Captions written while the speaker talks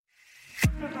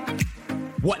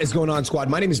What is going on, squad?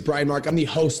 My name is Brian Mark. I'm the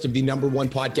host of the #1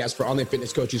 podcast for online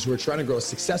fitness coaches who are trying to grow a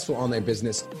successful online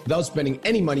business without spending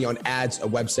any money on ads, a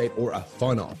website, or a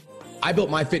funnel. I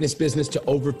built my fitness business to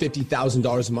over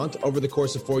 $50,000 a month over the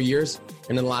course of 4 years.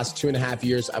 And in the last 2.5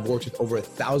 years, I've worked with over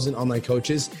 1,000 online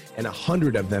coaches and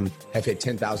 100 of them have hit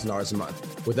 $10,000 a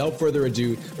month. Without further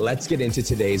ado, let's get into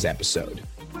today's episode.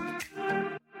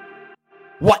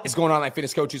 What is going on, online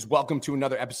fitness coaches? Welcome to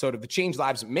another episode of the Change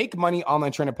Lives, Make Money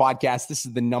Online Trainer Podcast. This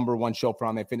is the #1 show for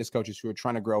online fitness coaches who are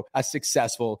trying to grow a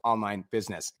successful online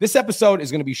business. This episode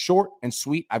is going to be short and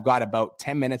sweet. I've got about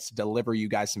 10 minutes to deliver you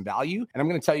guys some value, and I'm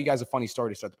going to tell you guys a funny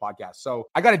story to start the podcast. So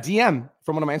I got a DM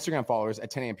from one of my Instagram followers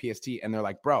at 10 a.m. PST, and they're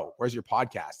like, bro, where's your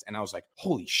podcast? And I was like,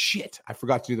 holy shit, I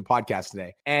forgot to do the podcast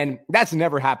today. And that's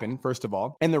never happened, first of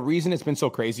all. And the reason it's been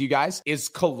so crazy, you guys, is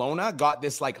Kelowna got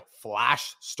this like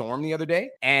flash storm the other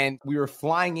day, and we were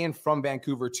flying in from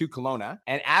Vancouver to Kelowna.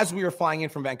 And as we were flying in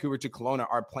from Vancouver to Kelowna,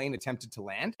 our plane attempted to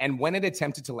land. And when it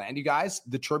attempted to land, you guys,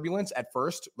 the turbulence at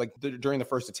first, during the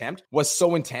first attempt, was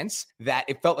so intense that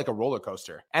it felt like a roller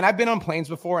coaster. And I've been on planes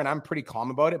before and I'm pretty calm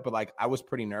about it, but like I was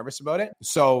pretty nervous about it.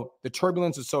 So the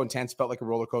turbulence was so intense, felt like a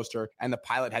roller coaster, and the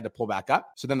pilot had to pull back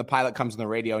up. So then the pilot comes on the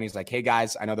radio and he's like, hey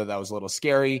guys, I know that was a little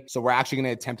scary. So we're actually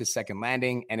going to attempt a second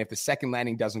landing. And if the second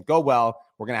landing doesn't go well,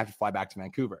 we're going to have to fly back to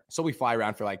Vancouver. So we fly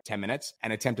around for like 10 minutes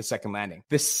and attempt a second landing.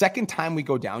 The second time we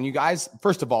go down, you guys,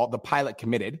 first of all, the pilot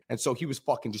committed. And so he was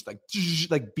fucking just like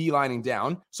beelining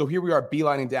down. So here we are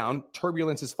beelining down.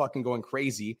 Turbulence is fucking going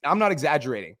crazy. I'm not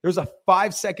exaggerating. There's a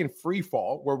 5-second free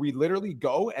fall where we literally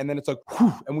go and then it's like,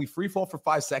 whew, and we free fall for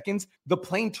 5 seconds. The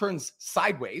plane turns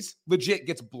sideways, legit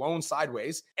gets blown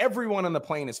sideways. Everyone on the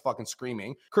plane is fucking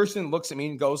screaming. Kirsten looks at me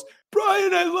and goes,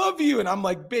 Brian, I love you. And I'm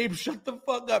like, babe, shut the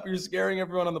fuck up. You're scaring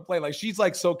everyone on the plane. Like she's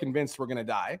like so convinced we're going to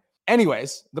die.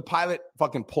 Anyways, the pilot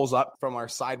fucking pulls up from our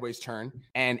sideways turn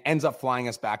and ends up flying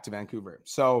us back to Vancouver.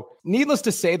 So needless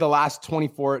to say, the last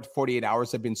 24 to 48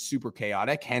 hours have been super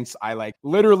chaotic. Hence, I like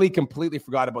literally completely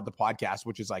forgot about the podcast,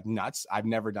 which is like nuts. I've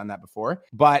never done that before.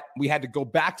 But we had to go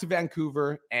back to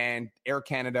Vancouver, and Air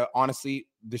Canada, honestly,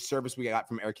 the service we got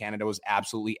from Air Canada was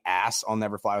absolutely ass. I'll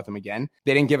never fly with them again.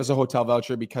 They didn't give us a hotel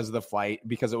voucher because of the flight,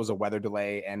 because it was a weather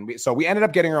delay. And so we ended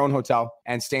up getting our own hotel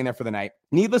and staying there for the night.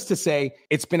 Needless to say,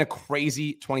 it's been a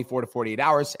crazy 24 to 48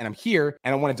 hours, and I'm here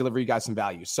and I want to deliver you guys some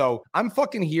value. So I'm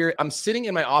fucking here. I'm sitting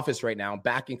in my office right now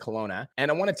back in Kelowna, and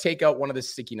I want to take out one of the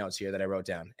sticky notes here that I wrote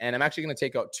down. And I'm actually going to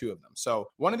take out 2 of them. So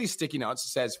one of these sticky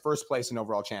notes says first place and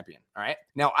overall champion. All right.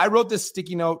 Now I wrote this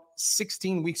sticky note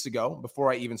 16 weeks ago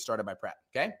before I even started my prep.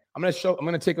 Okay. I'm going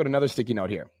to take out another sticky note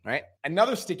here. All right.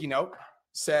 Another sticky note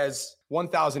says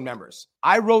 1,000 members.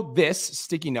 I wrote this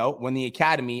sticky note when the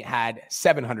Academy had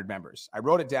 700 members. I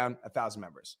wrote it down 1,000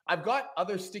 members. I've got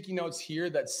other sticky notes here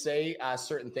that say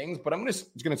certain things, but I'm just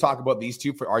going to talk about these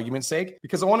 2 for argument's sake,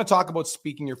 because I want to talk about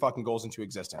speaking your fucking goals into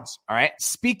existence. All right.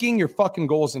 Speaking your fucking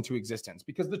goals into existence.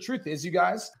 Because the truth is, you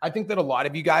guys, I think that a lot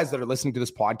of you guys that are listening to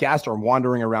this podcast are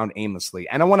wandering around aimlessly.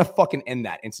 And I want to fucking end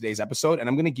that in today's episode. And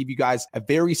I'm going to give you guys a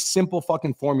very simple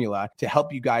fucking formula to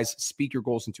help you guys speak your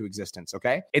goals into existence.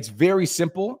 Okay. It's very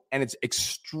simple, and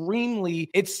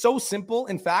it's so simple,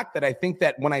 in fact, that I think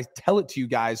that when I tell it to you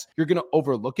guys, you're going to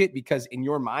overlook it, because in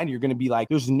your mind, you're going to be like,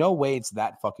 there's no way it's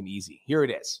that fucking easy. Here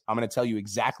it is. I'm going to tell you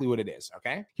exactly what it is.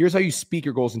 Okay. Here's how you speak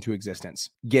your goals into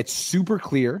existence. Get super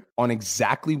clear on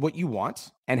exactly what you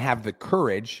want and have the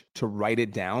courage to write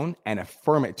it down and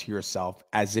affirm it to yourself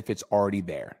as if it's already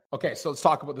there. Okay. So let's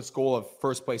talk about this goal of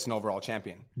first place and overall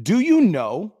champion. Do you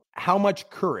know how much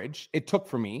courage it took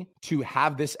for me to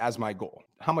have this as my goal?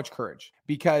 How much courage?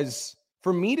 Because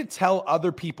for me to tell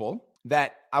other people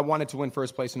that I wanted to win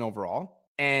first place and overall,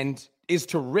 and is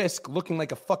to risk looking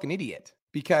like a fucking idiot.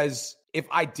 Because if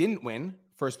I didn't win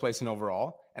first place and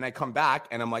overall, and I come back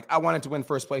and I'm like, I wanted to win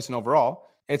first place and overall,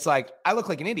 it's like, I look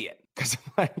like an idiot. Because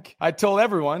like I told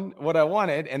everyone what I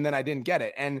wanted and then I didn't get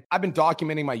it. And I've been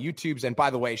documenting my YouTubes. And by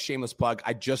the way, shameless plug,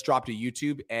 I just dropped a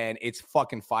YouTube and it's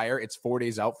fucking fire. It's 4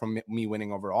 days out from me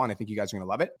winning overall. And I think you guys are going to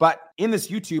love it. But in this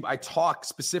YouTube, I talk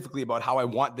specifically about how I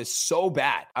want this so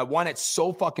bad. I want it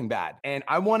so fucking bad. And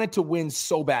I wanted to win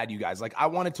so bad, you guys. Like I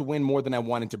wanted to win more than I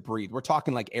wanted to breathe. We're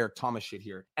talking like Eric Thomas shit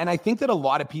here. And I think that a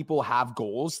lot of people have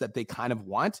goals that they kind of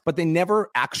want, but they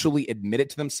never actually admit it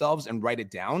to themselves and write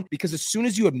it down. Because as soon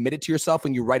as you admit it to yourself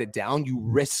and you write it down, you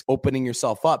risk opening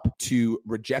yourself up to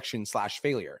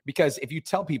rejection/failure. Because if you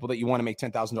tell people that you want to make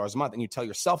 $10,000 a month and you tell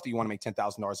yourself that you want to make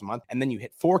 $10,000 a month and then you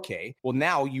hit 4K, well,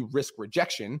 now you risk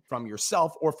rejection from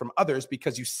yourself or from others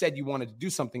because you said you wanted to do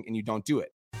something and you don't do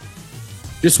it.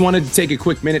 Just wanted to take a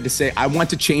quick minute to say, I want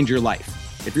to change your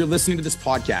life. If you're listening to this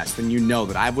podcast, then you know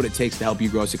that I have what it takes to help you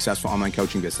grow a successful online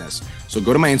coaching business. So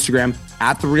go to my Instagram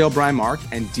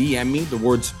 @TheRealBrianMark and DM me the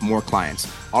words more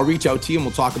clients. I'll reach out to you and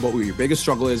we'll talk about what your biggest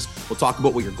struggle is. We'll talk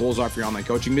about what your goals are for your online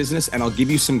coaching business, and I'll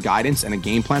give you some guidance and a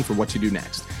game plan for what to do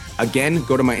next. Again,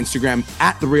 go to my Instagram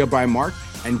 @TheRealBrianMark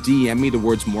and DM me the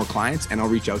words more clients, and I'll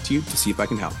reach out to you to see if I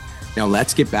can help. Now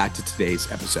let's get back to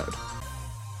today's episode.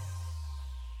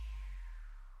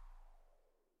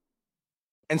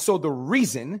 And so the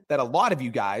reason that a lot of you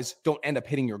guys don't end up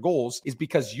hitting your goals is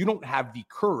because you don't have the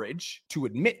courage to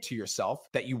admit to yourself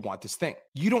that you want this thing.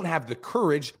 You don't have the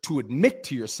courage to admit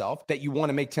to yourself that you want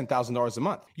to make $10,000 a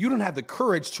month. You don't have the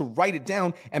courage to write it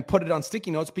down and put it on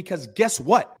sticky notes, because guess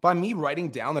what? By me writing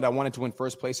down that I wanted to win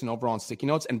first place and overall on sticky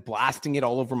notes and blasting it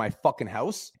all over my fucking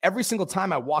house, every single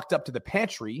time I walked up to the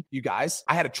pantry, you guys,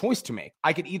 I had a choice to make.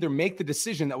 I could either make the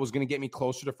decision that was going to get me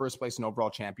closer to first place and overall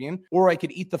champion, or I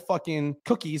could eat the fucking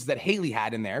cookies that Haley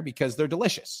had in there because they're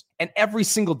delicious. And every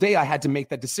single day I had to make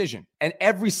that decision. And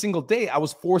every single day I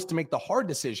was forced to make the hard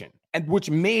decision, and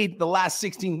which made the last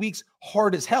 16 weeks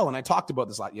hard as hell. And I talked about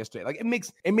this a lot yesterday. Like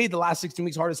it made the last 16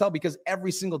 weeks hard as hell because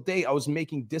every single day I was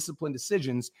making disciplined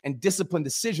decisions, and disciplined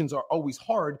decisions are always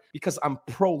hard because I'm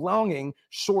prolonging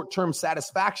short-term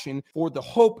satisfaction for the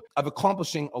hope of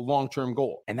accomplishing a long-term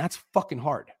goal. And that's fucking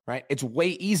hard, right? It's way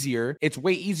easier. It's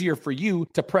way easier for you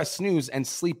to press snooze and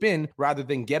sleep in rather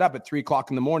than get up at 3:00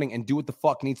 in the morning and do what the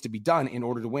fuck needs to be done in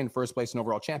order to win first place and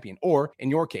overall champion. Or in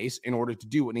your case, in order to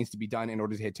do what needs to be done in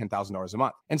order to hit $10,000 a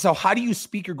month. And so how do you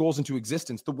speak your goals into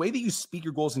existence? The way that you speak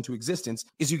your goals into existence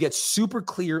is you get super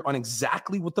clear on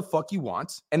exactly what the fuck you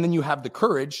want. And then you have the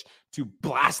courage to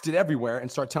blast it everywhere and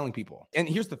start telling people. And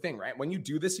here's the thing, right? When you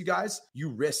do this, you guys, you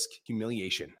risk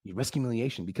humiliation. You risk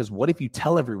humiliation because what if you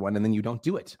tell everyone and then you don't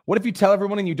do it? What if you tell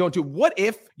everyone and you don't do it? What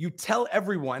if you tell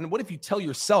everyone, what if you tell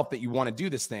yourself that you want to do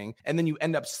this thing and then you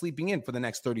end up sleeping in for the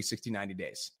next 30, 60, 90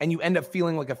 days? And you end up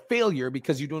feeling like a failure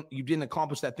because you didn't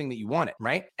accomplish that thing that you wanted,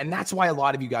 right? And that's why a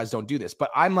lot of you guys don't do this.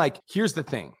 But I'm like, here's the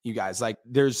thing, you guys, like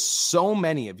there's so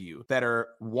many of you that are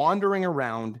wandering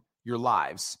around your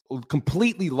lives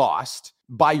completely lost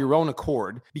by your own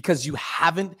accord because you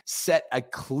haven't set a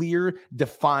clear,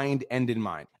 defined end in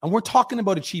mind. And we're talking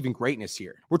about achieving greatness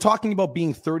here. We're talking about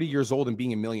being 30 years old and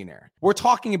being a millionaire. We're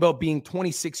talking about being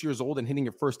 26 years old and hitting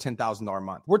your first $10,000 a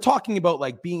month. We're talking about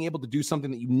like being able to do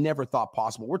something that you never thought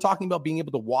possible. We're talking about being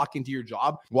able to walk into your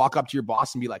job, walk up to your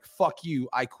boss and be like, fuck you,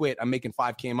 I quit. I'm making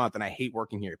 $5,000 a month and I hate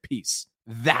working here. Peace.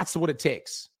 That's what it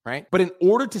takes, right? But in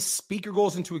order to speak your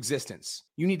goals into existence,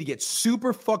 you need to get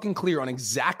super fucking clear on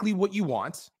exactly what you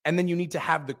want. And then you need to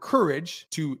have the courage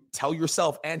to tell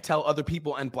yourself and tell other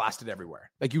people and blast it everywhere.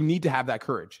 Like you need to have that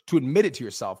courage to admit it to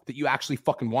yourself that you actually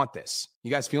fucking want this. You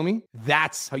guys feel me?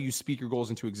 That's how you speak your goals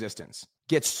into existence.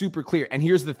 Get super clear. And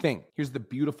here's the thing. Here's the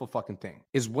beautiful fucking thing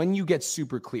is when you get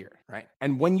super clear, right?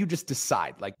 And when you just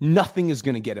decide like nothing is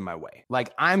going to get in my way.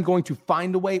 Like I'm going to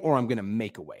find a way or I'm going to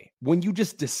make a way. When you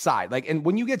just decide like, and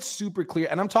when you get super clear,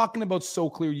 and I'm talking about so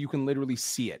clear, you can literally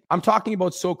see it. I'm talking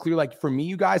about so clear. Like for me,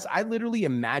 you guys, I literally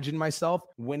imagine myself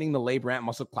winning the Le Brant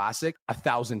Muscle Classic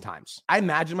 1,000 times. I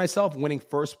imagine myself winning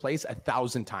first place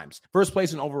 1,000 times. First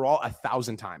place and overall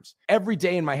 1,000 times. Every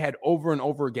day in my head over and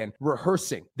over again,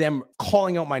 rehearsing them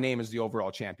calling out my name as the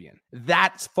overall champion.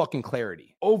 That's fucking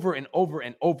clarity. Over and over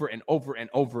and over and over and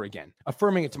over again.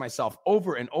 Affirming it to myself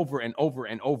over and over and over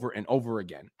and over and over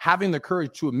again. Having the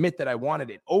courage to admit that I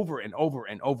wanted it over and over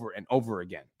and over and over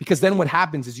again. Because then what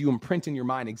happens is you imprint in your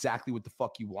mind exactly what the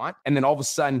fuck you want. And then all of a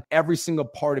sudden, every single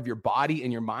part of your body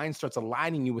and your mind starts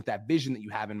aligning you with that vision that you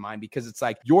have in mind, because it's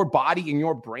like your body and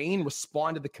your brain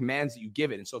respond to the commands that you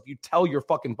give it. And so if you tell your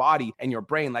fucking body and your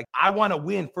brain, like, I want to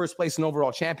win first place and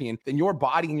overall champion, then your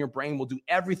body and your brain will do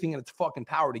everything in its fucking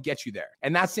power to get you there.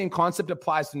 And that same concept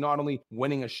applies to not only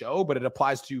winning a show, but it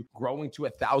applies to growing to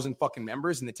 1,000 fucking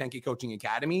members in the 10K Coaching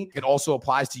Academy. It also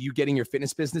applies to you getting your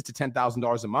fitness business to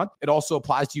 $10,000 a month. It also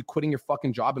applies to you quitting your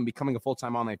fucking job and becoming a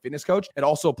full-time online fitness coach. It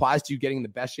also applies to you getting in the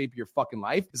best shape of your fucking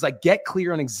life. It's like, get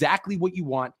clear on exactly what you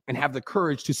want and have the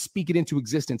courage to speak it into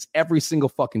existence every single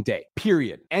fucking day.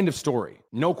 Period. End of story.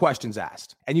 No questions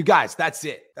asked. And you guys, that's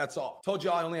it. That's all. Told you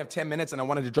all I only have 10 minutes and I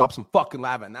wanted to drop some fucking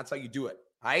lava, and that's how you do it.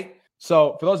 All right.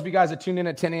 So for those of you guys that tuned in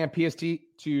at 10 a.m. PST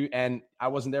and I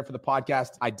wasn't there for the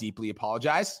podcast, I deeply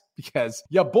apologize because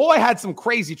your boy had some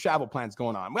crazy travel plans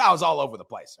going on. Well, I was all over the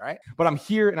place. All right. But I'm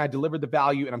here and I delivered the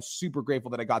value and I'm super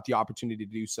grateful that I got the opportunity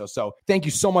to do so. So thank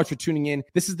you so much for tuning in.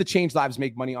 This is the Change Lives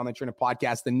Make Money Online Trainer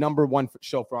podcast, the #1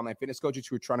 show for online fitness coaches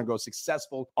who are trying to grow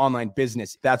successful online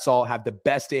business. That's all. Have the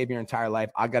best day of your entire life.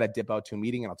 I got to dip out to a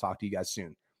meeting and I'll talk to you guys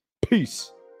soon.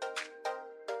 Peace.